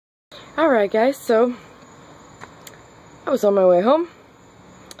Alright guys, so I was on my way home,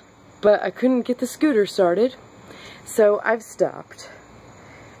 but I couldn't get the scooter started, so I've stopped.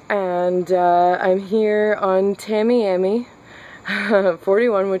 And I'm here on Tamiami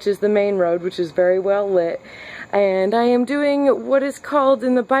 41, which is the main road, which is very well lit. And I am doing what is called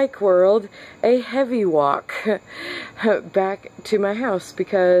in the bike world a heavy walk back to my house,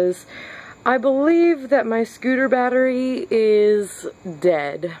 because I believe that my scooter battery is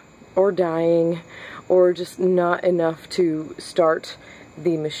dead or dying or just not enough to start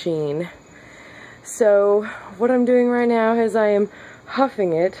the machine. So what I'm doing right now is I am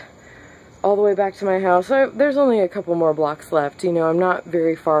huffing it all the way back to my house. There's only a couple more blocks left, you know, I'm not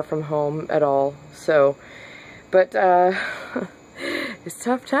very far from home at all, so, but it's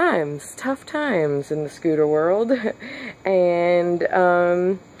tough times in the scooter world, and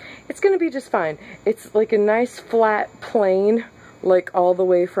it's gonna be just fine. It's like a nice flat plane, like all the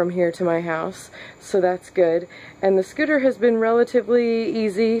way from here to my house, so that's good. And the scooter has been relatively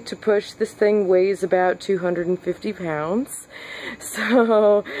easy to push. This thing weighs about 250 pounds,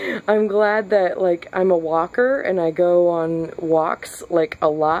 so I'm glad that like I'm a walker and I go on walks like a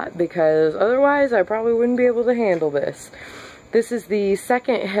lot, because otherwise I probably wouldn't be able to handle this. This is the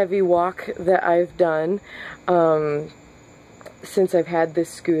second heavy walk that I've done since I've had this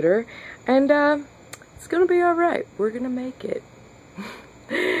scooter, and it's gonna be alright. We're gonna make it.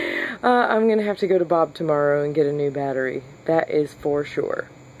 I'm gonna have to go to Bob tomorrow and get a new battery. That is for sure.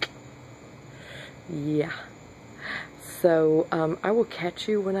 Yeah. So, I will catch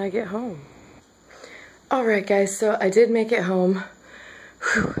you when I get home. Alright guys, so I did make it home.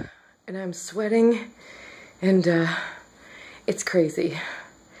 Whew. And I'm sweating, and it's crazy.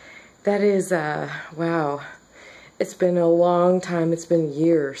 That is, wow. It's been a long time, it's been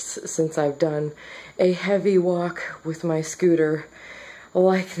years since I've done a heavy walk with my scooter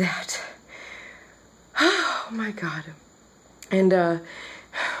like that. Oh my god. And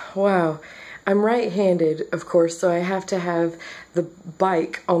wow, I'm right-handed, of course, so I have to have the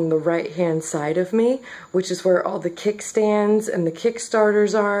bike on the right-hand side of me, which is where all the kickstands and the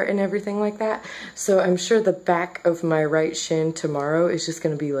kickstarters are and everything like that. So I'm sure the back of my right shin tomorrow is just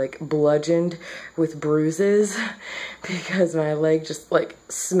gonna be like bludgeoned with bruises because my leg just like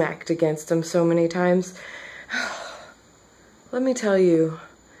smacked against them so many times. Let me tell you,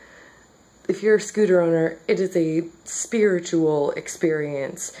 if you're a scooter owner, it is a spiritual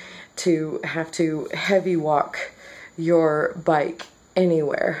experience to have to heavy walk your bike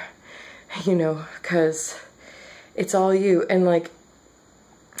anywhere, you know, because it's all you, and like,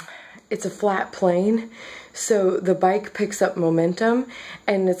 it's a flat plane, so the bike picks up momentum,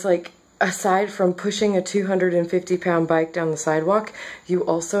 and it's like, aside from pushing a 250-pound bike down the sidewalk, you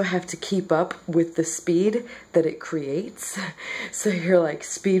also have to keep up with the speed that it creates. So you're like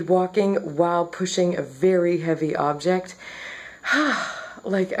speed walking while pushing a very heavy object.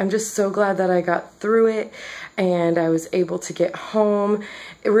 Like, I'm just so glad that I got through it and I was able to get home.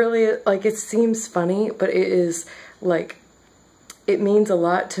 It really, like, it seems funny, but it is like, it means a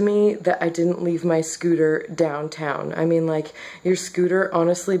lot to me that I didn't leave my scooter downtown. I mean, like, your scooter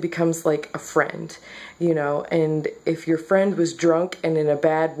honestly becomes like a friend, you know, and if your friend was drunk and in a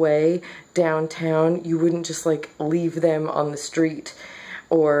bad way downtown, you wouldn't just like leave them on the street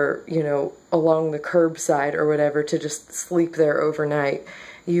or, you know, along the curbside or whatever to just sleep there overnight.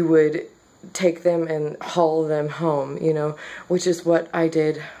 You would take them and haul them home, you know, which is what I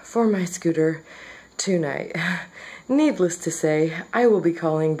did for my scooter tonight. Needless to say, I will be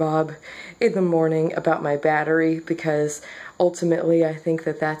calling Bob in the morning about my battery, because ultimately I think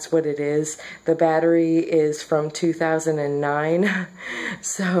that that's what it is. The battery is from 2009,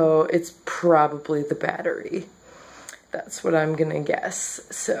 so it's probably the battery. That's what I'm gonna guess.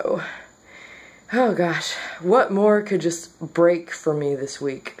 So, oh gosh, what more could just break for me this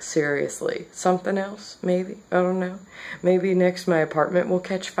week? Seriously. Something else, maybe? I don't know. Maybe next my apartment will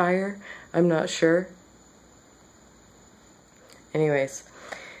catch fire. I'm not sure. Anyways,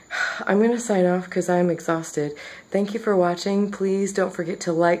 I'm going to sign off because I'm exhausted. Thank you for watching. Please don't forget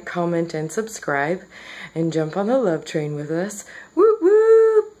to like, comment, and subscribe. And jump on the love train with us. Woo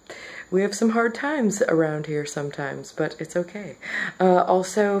woo! We have some hard times around here sometimes, but it's okay.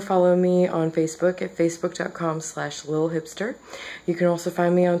 Also, follow me on Facebook at facebook.com/lilhpster. You can also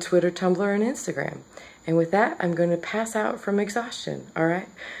find me on Twitter, Tumblr, and Instagram. And with that, I'm going to pass out from exhaustion, alright?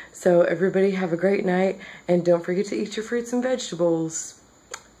 So everybody have a great night, and don't forget to eat your fruits and vegetables,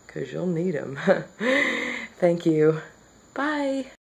 because you'll need them. Thank you. Bye.